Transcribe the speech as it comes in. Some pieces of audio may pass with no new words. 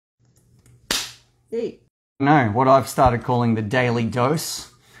Hey. No, what I've started calling the daily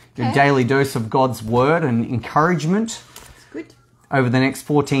dose. Your daily dose of God's word and encouragement. That's good. Over the next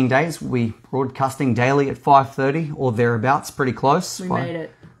 14 days, we'll be broadcasting daily at 5:30 or thereabouts, pretty close. We made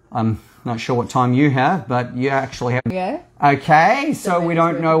it. I'm not sure what time you have, but you actually have. Yeah. Okay, so we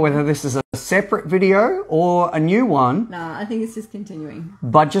don't know whether this is a separate video or a new one. No, I think it's just continuing.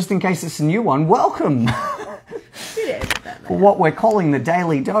 But just in case it's a new one, welcome. For what we're calling the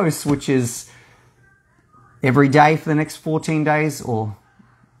daily dose, which is every day for the next 14 days or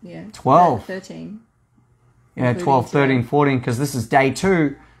 12. 13. Yeah, 12, 13, 14, because this is day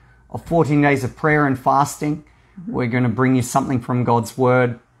 2 of 14 days of prayer and fasting. We're going to bring you something from God's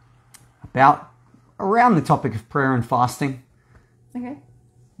word around the topic of prayer and fasting. Okay.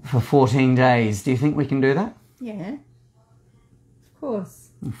 For 14 days. Do you think we can do that? Yeah. Of course.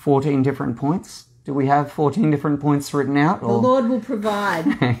 14 different points? Do we have 14 different points written out? The Lord will provide.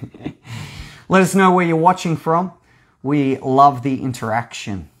 Let us know where you're watching from. We love the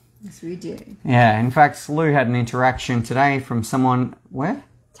interaction. Yes, we do. Yeah, in fact, Lou had an interaction today from someone, where?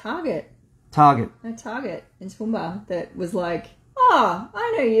 Target. A Target in Toowoomba that was like, oh,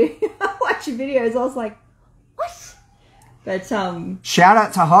 I know you. I watch your videos. I was like, what? But shout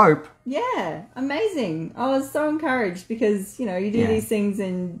out to Hope. Yeah, amazing. I was so encouraged because, you know, you do these things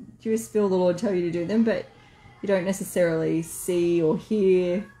and you just feel the Lord tell you to do them, but you don't necessarily see or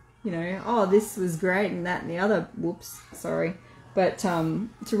hear, you know, oh, this was great and that and the other. Whoops, sorry. But to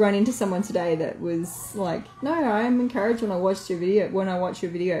run into someone today that was like, no, I'm encouraged when I watch your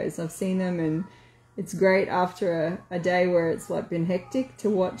videos. I've seen them and it's great after a day where it's like been hectic to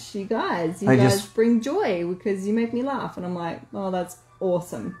watch you guys. You guys bring joy because you make me laugh. And I'm like, oh, that's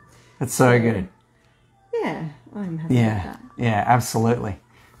awesome. That's so good. Yeah, I'm happy with that. Yeah, absolutely.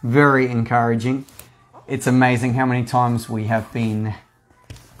 Very encouraging. It's amazing how many times we have been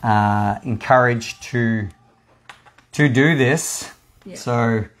encouraged to do this. Yeah.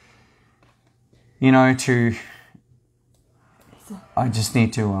 So, you know, I just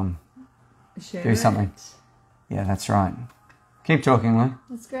need to do something. Yeah, that's right. Keep talking, Lou.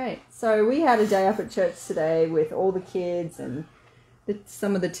 That's great. So we had a day up at church today with all the kids and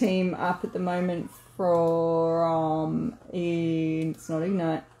some of the team up at the moment from it's not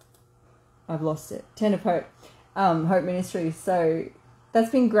Ignite. I've lost it. Tent of Hope, Hope Ministries. So that's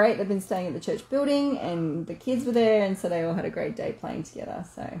been great. They've been staying at the church building and the kids were there and so they all had a great day playing together.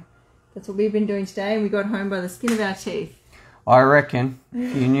 So that's what we've been doing today and we got home by the skin of our teeth. I reckon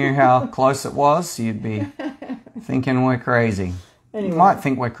if you knew how close it was, you'd be thinking we're crazy. Anyway, you might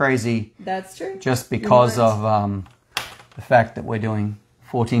think we're crazy. That's true. Just because of the fact that we're doing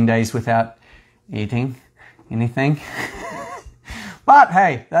 14 days without eating anything. But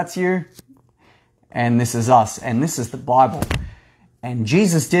hey, that's you. And this is us. And this is the Bible. And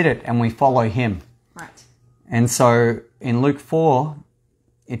Jesus did it and we follow him. Right. And so in Luke 4,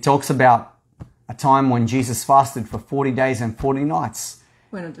 it talks about a time when Jesus fasted for 40 days and 40 nights.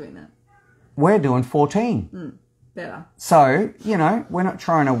 We're not doing that. We're doing 14. Better. So, you know, we're not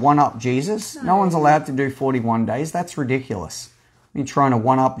trying to one-up Jesus. No one's allowed to do 41 days. That's ridiculous. You're trying to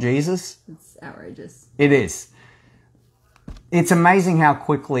one-up Jesus? It's outrageous. It is. It's amazing how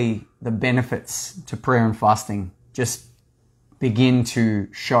quickly the benefits to prayer and fasting just begin to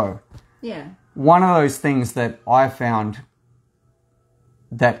show. Yeah. One of those things that I found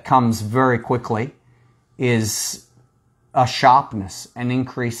that comes very quickly is a sharpness, an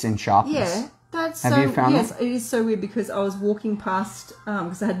increase in sharpness. Yeah, that's Have you found yes, that? It is so weird because I was walking past,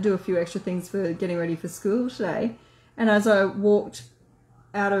 because I had to do a few extra things for getting ready for school today, and as I walked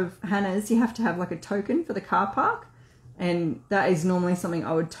out of Hannah's, you have to have like a token for the car park, and that is normally something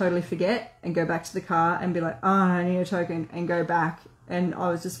I would totally forget and go back to the car and be like, oh, I need a token, and go back. And I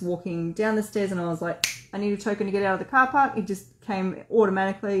was just walking down the stairs and I was like, I need a token to get out of the car park. It just came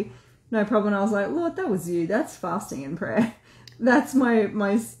automatically, no problem. I was like, Lord, that was you. That's fasting and prayer. That's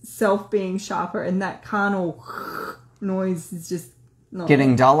my self being sharper, and that carnal noise is just not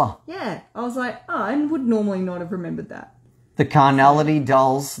getting duller. Yeah. I was like, oh, I would normally not have remembered that. The carnality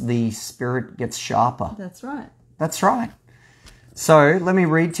dulls, the spirit gets sharper. That's right. That's right. So let me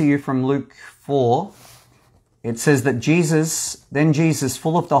read to you from Luke 4. It says that Jesus,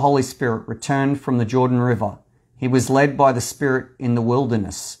 full of the Holy Spirit, returned from the Jordan River. He was led by the Spirit in the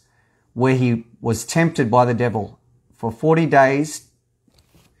wilderness, where he was tempted by the devil. For 40 days,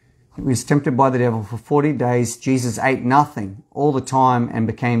 he was tempted by the devil. For 40 days, Jesus ate nothing all the time and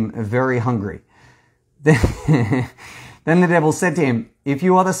became very hungry. Then the devil said to him, if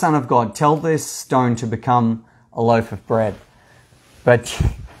you are the Son of God, tell this stone to become a loaf of bread. But,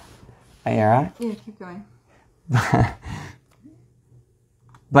 are you all right? Yeah, keep going.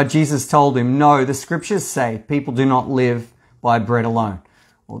 But Jesus told him, no, the scriptures say people do not live by bread alone.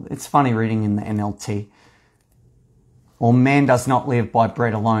 Well, it's funny reading in the NLT. Or man does not live by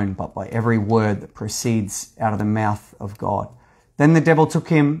bread alone, but by every word that proceeds out of the mouth of God. Then the devil took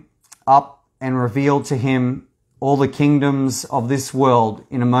him up and revealed to him all the kingdoms of this world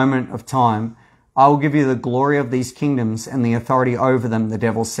in a moment of time. I will give you the glory of these kingdoms and the authority over them, the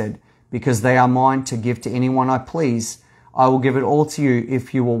devil said, because they are mine to give to anyone I please. I will give it all to you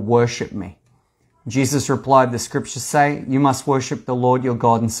if you will worship me. Jesus replied, the scriptures say, you must worship the Lord your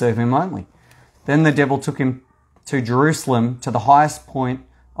God and serve him only. Then the devil took him to Jerusalem, to the highest point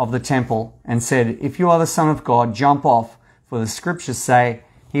of the temple, and said, if you are the Son of God, jump off, for the scriptures say,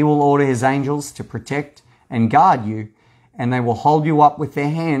 he will order his angels to protect and guard you, and they will hold you up with their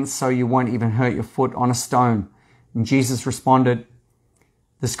hands so you won't even hurt your foot on a stone. And Jesus responded,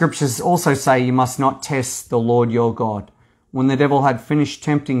 the scriptures also say you must not test the Lord your God. When the devil had finished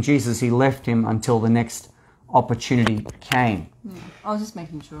tempting Jesus, he left him until the next opportunity came. Yeah. I was just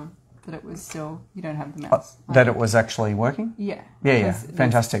making sure that it was still, you don't have the mouse. That it was actually working? Yeah. Yeah.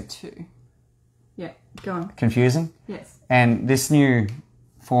 Fantastic. Two. Yeah, go on. Confusing? Yes. And this new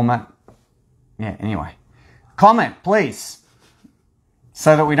format, yeah, anyway. Comment, please,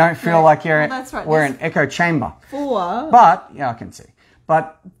 so that we don't feel like that's right. we're in echo chamber. But, yeah, I can see.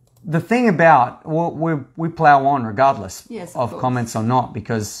 But the thing about, we plow on regardless of comments or not,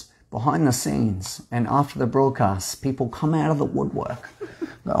 because behind the scenes and after the broadcast, people come out of the woodwork.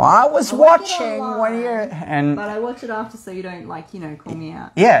 I was watching when you... But I watch it after so you don't, call me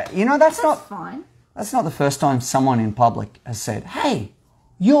out. Yeah, that's fine. That's not the first time someone in public has said, hey,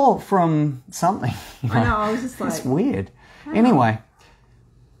 you're from something. I know, I was just like... It's weird. Anyway.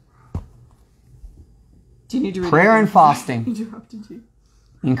 Do you need to read prayer and fasting interrupted you.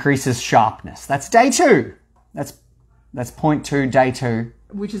 Increases sharpness. That's day 2. That's point 2, day 2.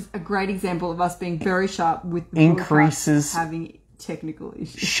 Which is a great example of us being very sharp with the increases having technical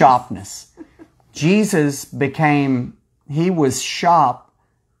issues. Sharpness. Jesus he was sharp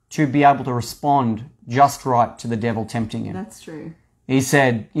to be able to respond just right to the devil tempting him. That's true. He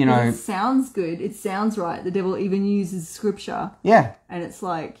said, it sounds good. It sounds right. The devil even uses scripture. Yeah. And it's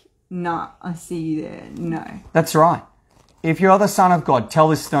like, nah, I see you there. No. That's right. If you are the Son of God, tell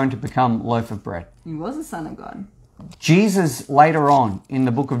this stone to become a loaf of bread. He was a son of God. Jesus, later on in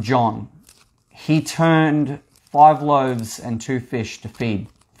the book of John, he turned 5 loaves and 2 fish to feed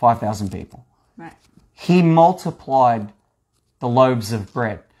 5,000 people. Right. He multiplied the loaves of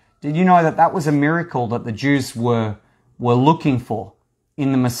bread. Did you know that was a miracle that the Jews were looking for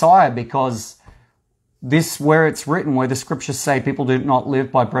in the Messiah? Because where it's written, where the scriptures say people do not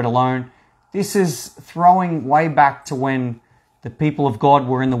live by bread alone, this is throwing way back to when the people of God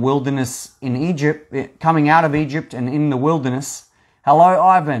were in the wilderness in Egypt, coming out of Egypt and in the wilderness. Hello,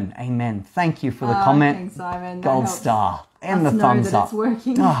 Ivan. Amen. Thank you for the comment. Thanks, Ivan. Gold star. And the thumbs up. It's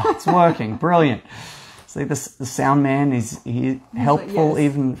working. It's working. Brilliant. See, the sound man is helpful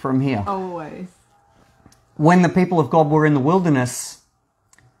even from here. Always. When the people of God were in the wilderness,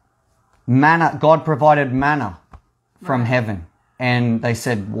 God provided manna from heaven. And they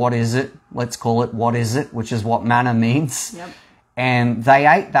said, what is it? Let's call it what is it, which is what manna means. Yep. And they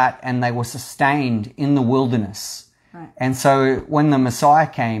ate that and they were sustained in the wilderness. Right. And so when the Messiah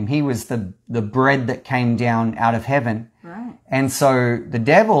came, he was the bread that came down out of heaven. Right. And so the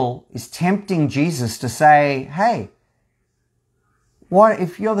devil is tempting Jesus to say, hey,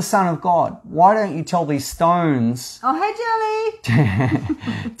 if you're the Son of God, why don't you tell these stones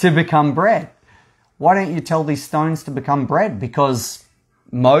to become bread? Why don't you tell these stones to become bread? Because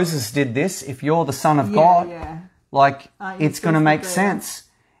Moses did this. If you're the Son of God, it's going to make sense.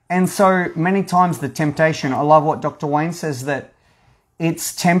 And so many times the temptation, I love what Dr. Wayne says, that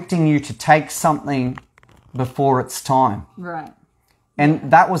it's tempting you to take something before it's time. Right.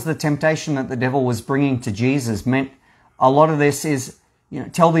 And that was the temptation that the devil was bringing to Jesus. Meant a lot of this is,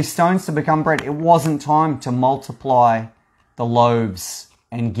 tell these stones to become bread. It wasn't time to multiply the loaves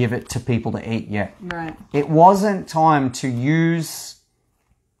and give it to people to eat yet. Right. It wasn't time to use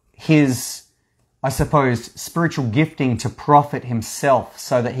his, I suppose, spiritual gifting to profit himself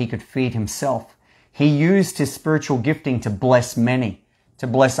so that he could feed himself. He used his spiritual gifting to bless many, to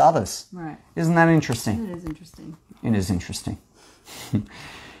bless others. Right. Isn't that interesting? It is interesting. It is interesting.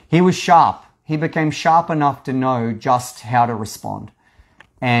 He was sharp. He became sharp enough to know just how to respond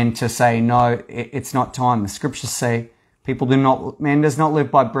and to say, no, it's not time. The scriptures say, man does not live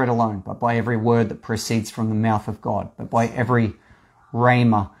by bread alone, but by every word that proceeds from the mouth of God, but by every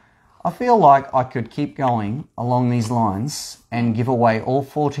rhema. I feel like I could keep going along these lines and give away all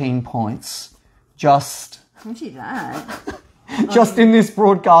 14 points just... Don't you that? just in this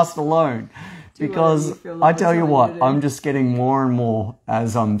broadcast alone. Because I tell you what, to I'm just getting more and more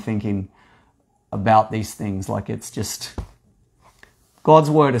as I'm thinking about these things. Like, it's just, God's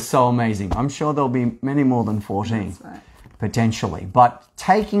word is so amazing. I'm sure there'll be many more than 14, That's right. potentially. But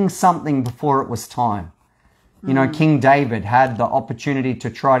taking something before it was time. You know, King David had the opportunity to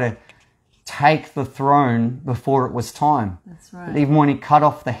try to take the throne before it was time. That's right. But even when he cut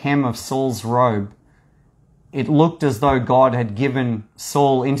off the hem of Saul's robe, it looked as though God had given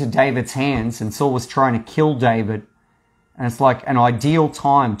Saul into David's hands, and Saul was trying to kill David. And it's like an ideal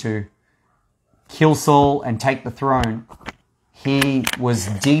time to kill Saul and take the throne. He was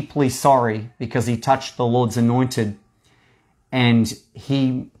deeply sorry because he touched the Lord's anointed, and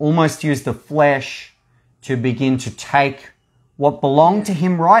he almost used the flesh to begin to take what belonged to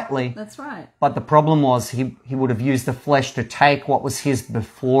him rightly. That's right. But the problem was he would have used the flesh to take what was his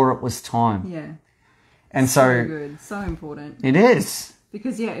before it was time. Yeah. And So good. So important. it is.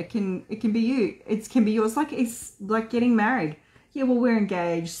 Because it can be you. It can be yours. It's like getting married. Yeah, well, we're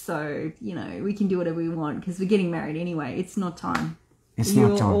engaged, so we can do whatever we want because we're getting married anyway. It's not time.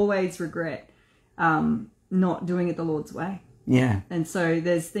 You'll always regret not doing it the Lord's way. Yeah. And so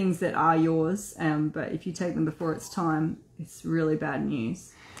there's things that are yours, but if you take them before it's time, it's really bad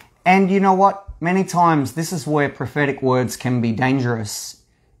news. And you know what? Many times this is where prophetic words can be dangerous,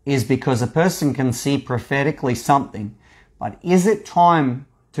 is because a person can see prophetically something, but is it time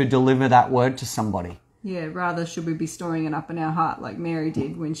to deliver that word to somebody? Yeah, rather should we be storing it up in our heart like Mary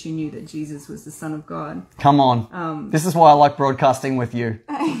did when she knew that Jesus was the Son of God. Come on. This is why I like broadcasting with you.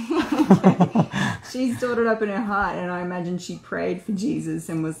 She stored it up in her heart, and I imagine she prayed for Jesus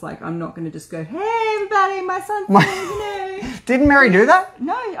and was like, I'm not going to just go, hey, everybody, my son's Didn't Mary do that?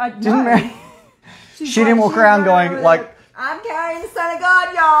 No, I didn't. Didn't Mary? She didn't walk around going like, I'm carrying the Son of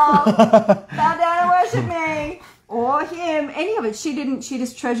God, y'all. Bow down and worship me. Or him, any of it. She didn't. She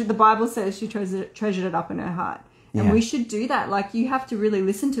just treasured, the Bible says she treasured it up in her heart. And Yeah. we should do that. Like, you have to really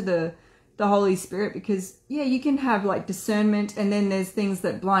listen to the Holy Spirit, because, yeah, you can have, like, discernment, and then there's things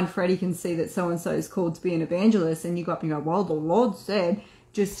that blind Freddie can see that so-and-so is called to be an evangelist, and you go up and go, well, the Lord said,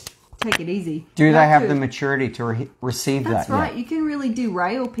 just take it easy. do they have the maturity to receive that? That's right. You can really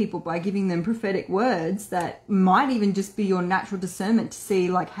derail people by giving them prophetic words that might even just be your natural discernment to see,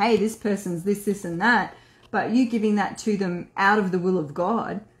 like, hey, this person's this, and that. But you giving that to them out of the will of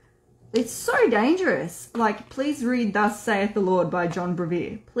God, it's so dangerous. Like, please read Thus Saith the Lord by John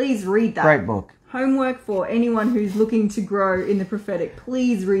Bevere. Please read that. Great book. Homework for anyone who's looking to grow in the prophetic.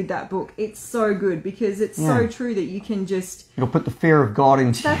 Please read that book. It's so good, because it's so true that you can just... It'll put the fear of God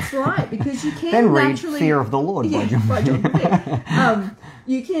into you. That's right, because you can Then read naturally... Fear of the Lord by John Bevere.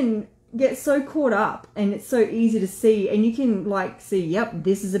 You can get so caught up, and it's so easy to see, and you can see, yep,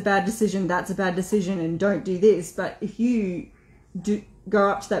 this is a bad decision, that's a bad decision, and don't do this. But if you go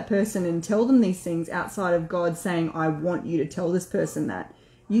up to that person and tell them these things outside of God saying, I want you to tell this person that,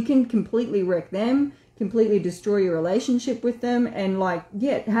 you can completely wreck them, completely destroy your relationship with them, and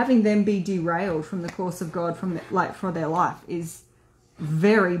having them be derailed from the course of God for their life is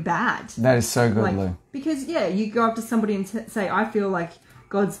very bad. That is so good, Lou. Because you go up to somebody and say, I feel like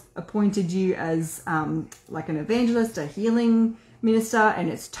God's appointed you as like an evangelist, a healing minister, and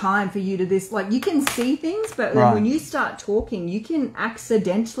it's time for you to this. Like, you can see things, but then when you start talking, you can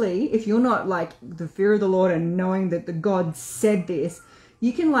accidentally, if you're not like the fear of the Lord and knowing that the God said this,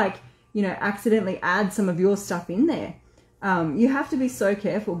 you can accidentally add some of your stuff in there. You have to be so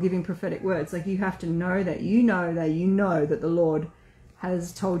careful giving prophetic words. Like, you have to know that that the Lord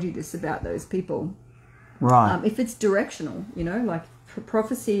has told you this about those people. Right. If it's directional,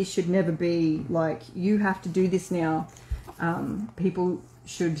 prophecy should never be like, you have to do this now. We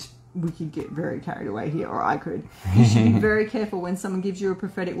could get very carried away here, or I could. You should be very careful when someone gives you a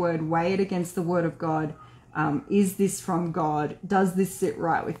prophetic word. Weigh it against the word of God. Is this from God? Does this sit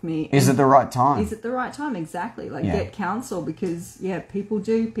right with me? Is it the right time? Is it the right time? Exactly. Get counsel, because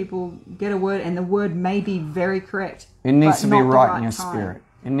people get a word, and the word may be very correct. It needs to be right in your spirit.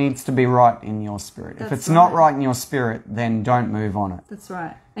 It needs to be right in your spirit. If it's not right in your spirit, then don't move on it. That's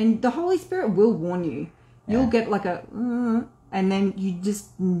right. And the Holy Spirit will warn you. You'll get and then you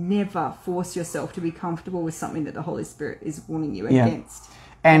just never force yourself to be comfortable with something that the Holy Spirit is warning you against.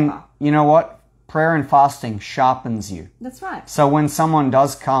 And you know what? Prayer and fasting sharpens you. That's right. So when someone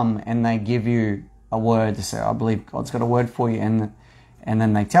does come and they give you a word, they say, I believe God's got a word for you, and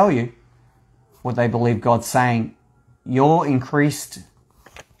then they tell you what they believe God's saying, your increased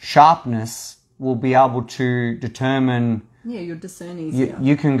sharpness will be able to determine... Yeah, you're discerning.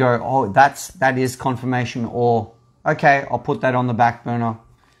 You can go, that is confirmation, or, okay, I'll put that on the back burner.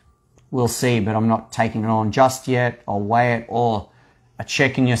 we'll see, but I'm not taking it on just yet. I'll weigh it, or a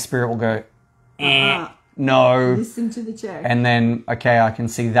check in your spirit will go, no. Listen to the check. And then, okay, I can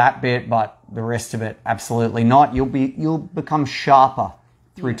see that bit, but the rest of it, absolutely not. You'll become sharper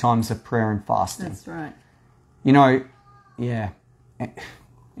through times of prayer and fasting. That's right. You know, yeah,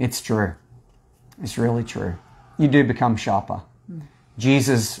 it's true. It's really true. You do become sharper.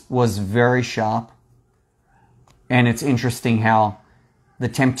 Jesus was very sharp. And it's interesting how the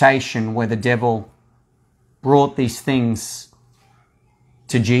temptation where the devil brought these things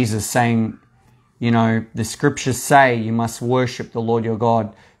to Jesus saying, you know, the scriptures say you must worship the Lord your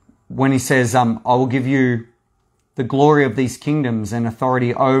God. When he says, I will give you the glory of these kingdoms and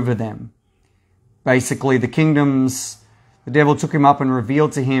authority over them. Basically, the kingdoms, the devil took him up and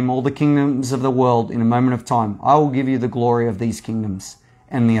revealed to him all the kingdoms of the world in a moment of time. I will give you the glory of these kingdoms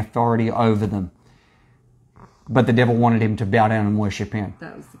and the authority over them. But the devil wanted him to bow down and worship him.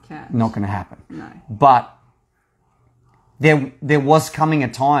 That was the catch. Not going to happen. No. But there was coming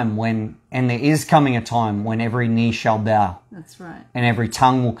a time when, and there is coming a time when every knee shall bow. That's right. And every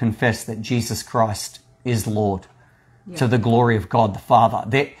tongue will confess that Jesus Christ is Lord, to the glory of God the Father.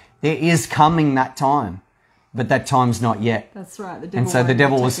 There is coming that time, but that time's not yet. That's right. And so the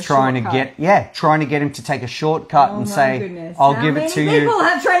devil was trying to get him to take a shortcut and say, goodness. I'll give it to you. People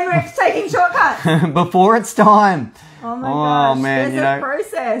have train wrecks taking shortcuts before it's time. Oh my gosh. Man, there's a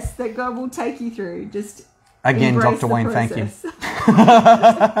process that God will take you through. Just again, embrace Dr. Wayne, thank you. This is the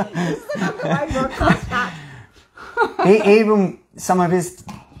Dr. Wayne broadcast. Even some of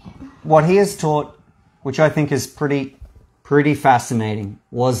what he has taught, which I think is pretty fascinating,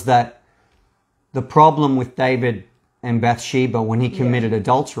 was that the problem with David and Bathsheba when he committed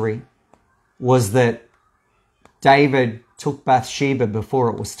adultery was that David took Bathsheba before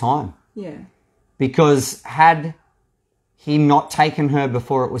it was time. Yeah. Because had he not taken her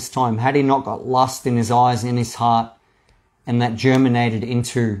before it was time, had he not got lust in his eyes, in his heart, and that germinated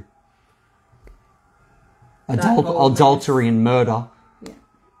into adultery and murder,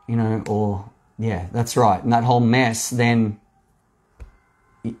 you know, that's right. And that whole mess, then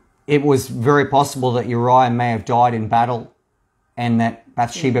it was very possible that Uriah may have died in battle and that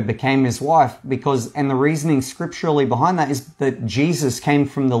Bathsheba became his wife and the reasoning scripturally behind that is that Jesus came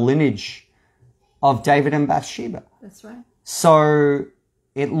from the lineage of David and Bathsheba. That's right. So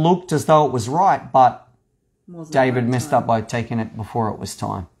it looked as though it was right, but David messed up by taking it before it was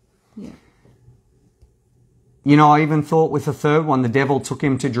time. Yeah. You know, I even thought with the third one, the devil took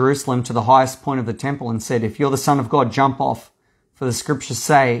him to Jerusalem to the highest point of the temple and said, if you're the Son of God, jump off. For the scriptures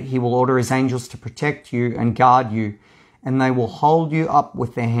say he will order his angels to protect you and guard you, and they will hold you up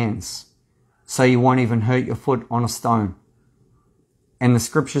with their hands, so you won't even hurt your foot on a stone. And the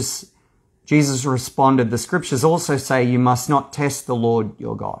scriptures, Jesus responded, the scriptures also say you must not test the Lord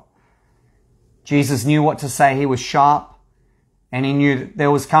your God. Jesus knew what to say. He was sharp, and he knew that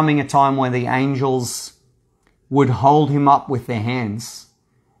there was coming a time where the angels would hold him up with their hands.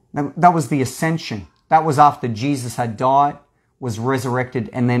 That was the ascension. That was after Jesus had died, was resurrected,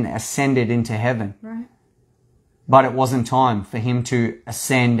 and then ascended into heaven. Right. But it wasn't time for him to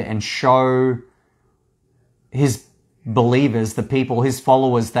ascend and show his believers, the people, his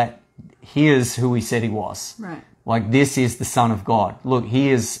followers, that he is who he said he was. Right. Like, this is the Son of God. Look, he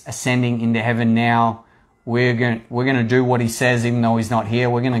is ascending into heaven now. We're going to do what he says, even though he's not here.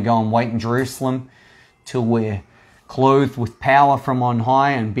 We're going to go and wait in Jerusalem till we're clothed with power from on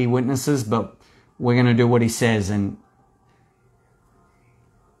high and be witnesses, but we're going to do what he says. And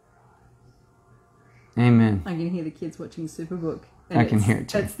amen. I can hear the kids watching Superbook. I can hear it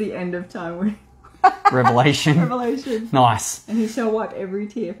too. That's the end of time. Revelation. Revelation. Nice. And he shall wipe every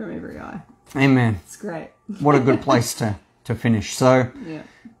tear from every eye. Amen. It's great. What a good place to finish. So, yeah.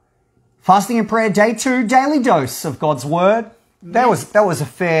 Fasting and prayer, day 2, daily dose of God's word. That was a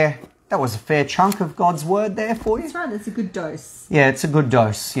fair chunk of God's word there for you. That's right. That's a good dose. Yeah, it's a good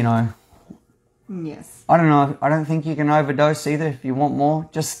dose, you know. Yes. I don't know. I don't think you can overdose either. If you want more,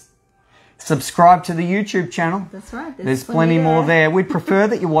 just subscribe to the YouTube channel. That's right. There's plenty more there. We'd prefer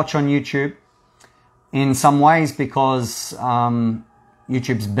that you watch on YouTube in some ways because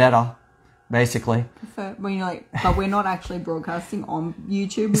YouTube's better, basically. But we're not actually broadcasting on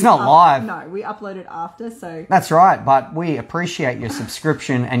YouTube. It's not live. No, we upload it after, so... That's right, but we appreciate your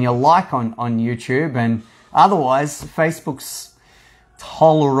subscription and your like on YouTube, and otherwise, Facebook's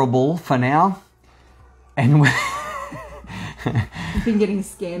tolerable for now. And I've been getting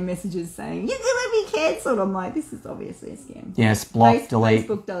scam messages saying, you're going to be cancelled. I'm like, this is obviously a scam. Yes, block, delete.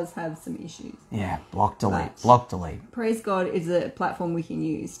 Facebook does have some issues. Yeah, block, delete, But block, delete. Praise God is a platform we can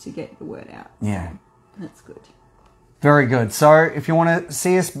use to get the word out. Yeah. So that's good. Very good. So if you want to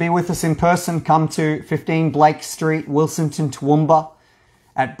see us, be with us in person, come to 15 Blake Street, Wilsonton, Toowoomba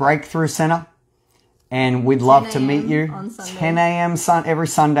at Breakthrough Centre. And we'd love to meet you. On Sunday. 10 a.m. every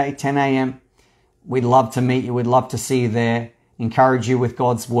Sunday, 10 a.m. We'd love to meet you. We'd love to see you there. Encourage you with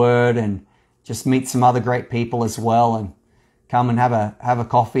God's word and just meet some other great people as well. And come and have a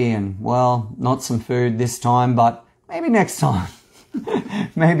coffee and, well, not some food this time, but maybe next time.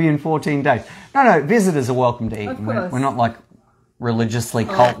 Maybe in 14 days. No, visitors are welcome to eat. Of course. We're not like religiously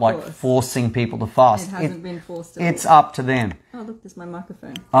cult-like forcing people to fast. It hasn't been forced at It's all. up to them. Oh, look, there's my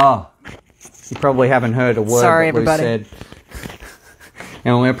microphone. Oh, you probably haven't heard a word Sorry, that Lou everybody. said.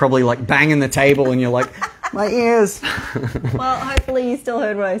 And we're probably like banging the table and you're like, my ears. Well, hopefully you still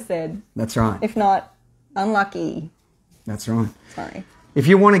heard what I said. That's right. If not, unlucky. That's right. Sorry. If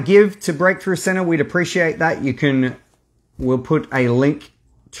you want to give to Breakthrough Centre, we'd appreciate that. We'll put a link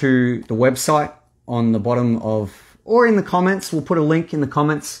to the website on the bottom or in the comments. We'll put a link in the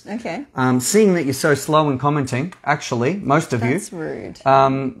comments. Okay. Seeing that you're so slow in commenting, actually, most of you. That's rude.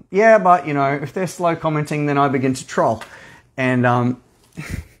 Yeah, but, if they're slow commenting, then I begin to troll and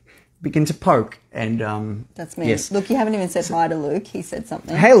begin to poke. And That's me. Yes. Look, you haven't even said hi to Luke. He said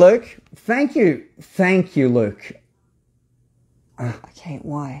something. Hey, Luke. Thank you. Thank you, Luke. Okay,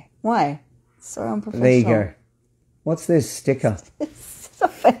 why? Why? So unprofessional. There you go. What's this sticker?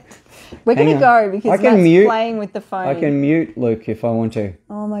 Stop it. We're going to go because Matt's playing with the phone. I can mute Luke if I want to.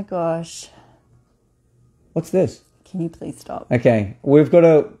 Oh my gosh. What's this? Can you please stop? Okay, we've got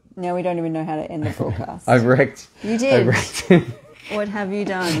a... Now we don't even know how to end the broadcast. I've wrecked. You did. I've wrecked. What have you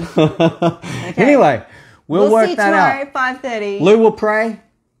done? Okay. Anyway, we'll work that out. See you tomorrow at 5:30. Lou will pray.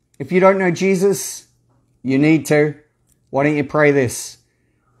 If you don't know Jesus, you need to. Why don't you pray this?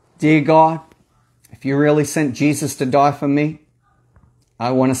 Dear God, if you really sent Jesus to die for me,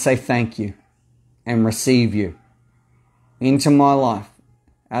 I want to say thank you and receive you into my life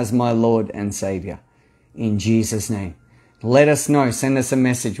as my Lord and Savior. In Jesus' name. Let us know. Send us a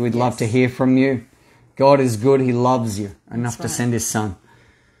message. We'd love to hear from you. God is good. He loves you enough to send his son.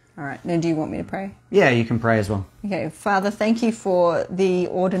 All right. Now, do you want me to pray? Yeah, you can pray as well. Okay. Father, thank you for the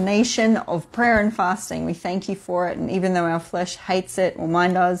ordination of prayer and fasting. We thank you for it. And even though our flesh hates it, or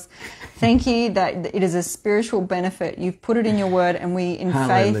mine does, thank you that it is a spiritual benefit. You've put it in your word, and we, in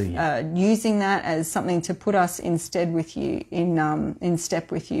faith, using that as something to put us in step with you,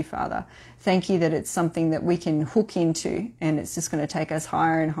 Father. Thank you that it's something that we can hook into, and it's just going to take us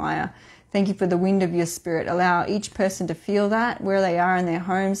higher and higher. Thank you for the wind of your spirit. Allow each person to feel that where they are in their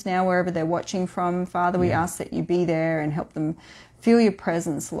homes now, wherever they're watching from. Father, we ask that you be there and help them feel your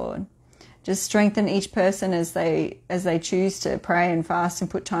presence, Lord. Just strengthen each person as they choose to pray and fast and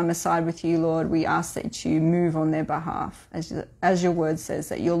put time aside with you, Lord. We ask that you move on their behalf. As your word says,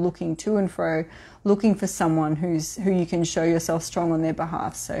 that you're looking to and fro, looking for someone who you can show yourself strong on their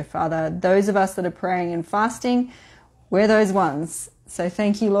behalf. So, Father, those of us that are praying and fasting, we're those ones. So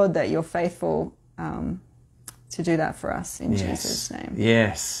thank you, Lord, that you're faithful to do that for us in Jesus' name.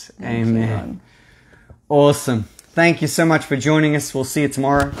 Yes. Thank Amen. Awesome. Thank you so much for joining us. We'll see you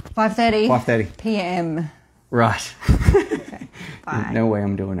tomorrow. 5:30. 5:30 p.m. Right. Okay. Bye. No way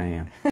I'm doing AM.